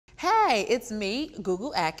Hi, it's me, Goo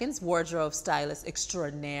Goo Atkins, wardrobe stylist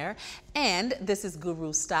extraordinaire, and this is Goo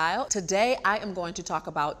Ru Style. Today, I am going to talk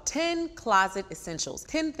about 10 closet essentials,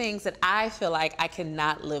 10 things that I feel like I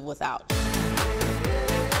cannot live without.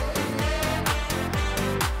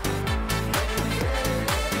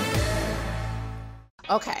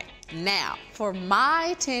 Okay, now for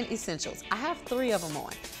my 10 essentials, I have 3 of them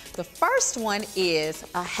on. The first one is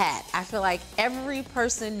a hat. I feel like every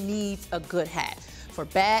person needs a good hat. For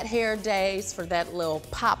bad hair days, for that little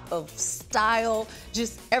pop of style,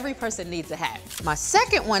 just every person needs a hat. My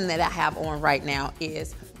second one that I have on right now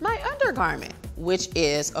is my undergarment, which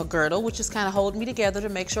is a girdle, which is kind of holding me together to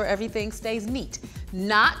make sure everything stays neat.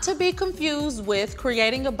 Not to be confused with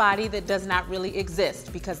creating a body that does not really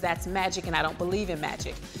exist, because that's magic and I don't believe in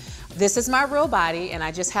magic. This is my real body and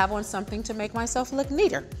I just have on something to make myself look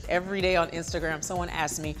neater. Every day on Instagram, someone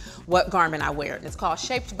asks me what garment I wear. And it's called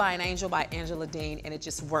Shaped by an Angel by Angela Dean, and it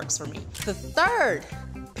just works for me. The third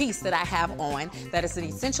piece that I have on that is an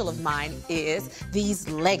essential of mine is these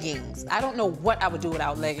leggings. I don't know what I would do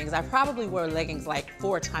without leggings. I probably wear leggings like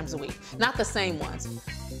 4 times a week. Not the same ones.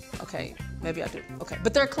 Okay, maybe I do. Okay,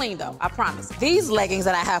 but they're clean though, I promise. These leggings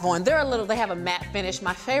that I have on, they have a matte finish.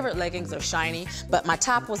 My favorite leggings are shiny, but my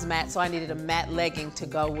top was matte, so I needed a matte legging to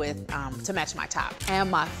go with, to match my top.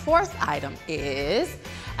 And my fourth item is,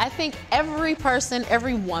 I think every person,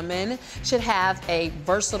 every woman should have a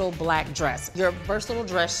versatile black dress. Your versatile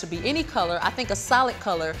dress should be any color, I think a solid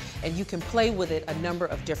color, and you can play with it a number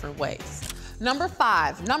of different ways. Number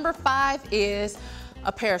five is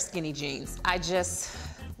a pair of skinny jeans. I just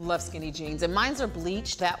love skinny jeans, and mines are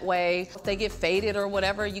bleached that way. If they get faded or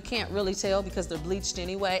whatever, you can't really tell because they're bleached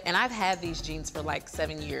anyway. And I've had these jeans for like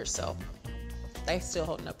 7 years, so they're still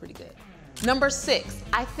holding up pretty good. Number 6,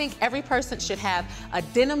 I think every person should have a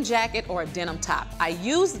denim jacket or a denim top. I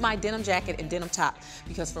use my denim jacket and denim top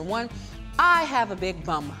because, for one, I have a big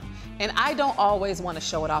bum. And I don't always want to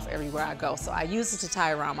show it off everywhere I go. So I use it to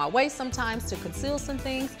tie around my waist sometimes to conceal some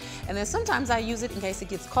things. And then sometimes I use it in case it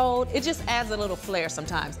gets cold. It just adds a little flair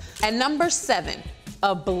sometimes. And number 7,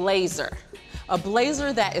 a blazer. A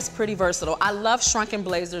blazer that is pretty versatile. I love shrunken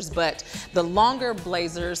blazers, but the longer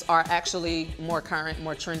blazers are actually more current,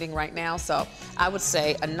 more trending right now. So I would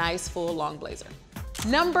say a nice full long blazer.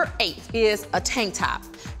 Number 8 is a tank top.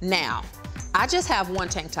 Now, I just have one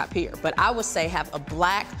tank top here, but I would say have a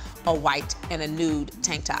black, a white, and a nude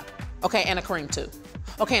tank top. Okay, and a cream too.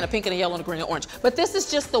 Okay, and a pink and a yellow and a green and orange. But this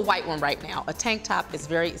is just the white one right now. A tank top is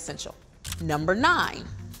very essential. Number 9,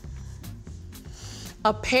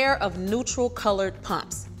 a pair of neutral colored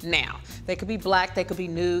pumps. Now, they could be black, they could be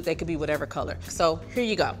nude, they could be whatever color. So here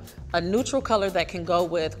you go. A neutral color that can go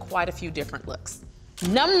with quite a few different looks.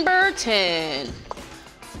 Number 10,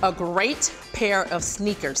 a great pair of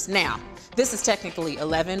sneakers. Now, this is technically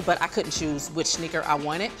 11, but I couldn't choose which sneaker I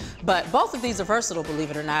wanted. But both of these are versatile, believe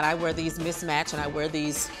it or not. I wear these mismatch and I wear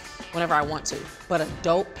these whenever I want to. But a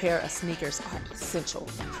dope pair of sneakers are essential,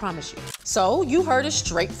 I promise you. So you heard it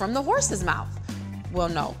straight from the horse's mouth. Well,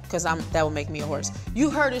 no, because that would make me a horse. You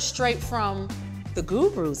heard it straight from the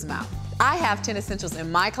guru's mouth. I have 10 essentials in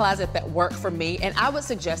my closet that work for me, and I would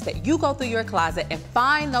suggest that you go through your closet and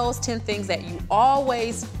find those 10 things that you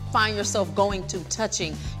always find yourself going to,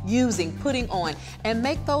 touching, using, putting on, and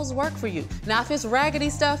make those work for you. Now, if it's raggedy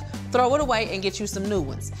stuff, throw it away and get you some new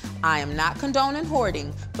ones. I am not condoning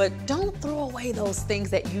hoarding, but don't throw away those things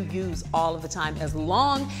that you use all of the time. As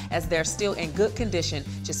long as they're still in good condition,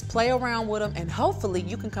 just play around with them, and hopefully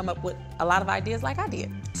you can come up with a lot of ideas like I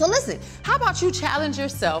did. So listen, how about you challenge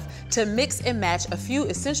yourself to mix and match a few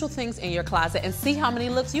essential things in your closet and see how many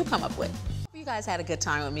looks you come up with. You guys had a good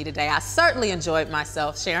time with me today. I certainly enjoyed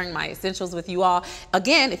myself sharing my essentials with you all.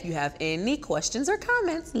 Again, if you have any questions or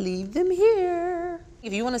comments, leave them here.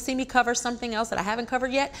 If you want to see me cover something else that I haven't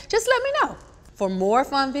covered yet, just let me know. For more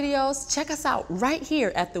fun videos, check us out right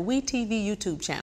here at the WeTV YouTube channel.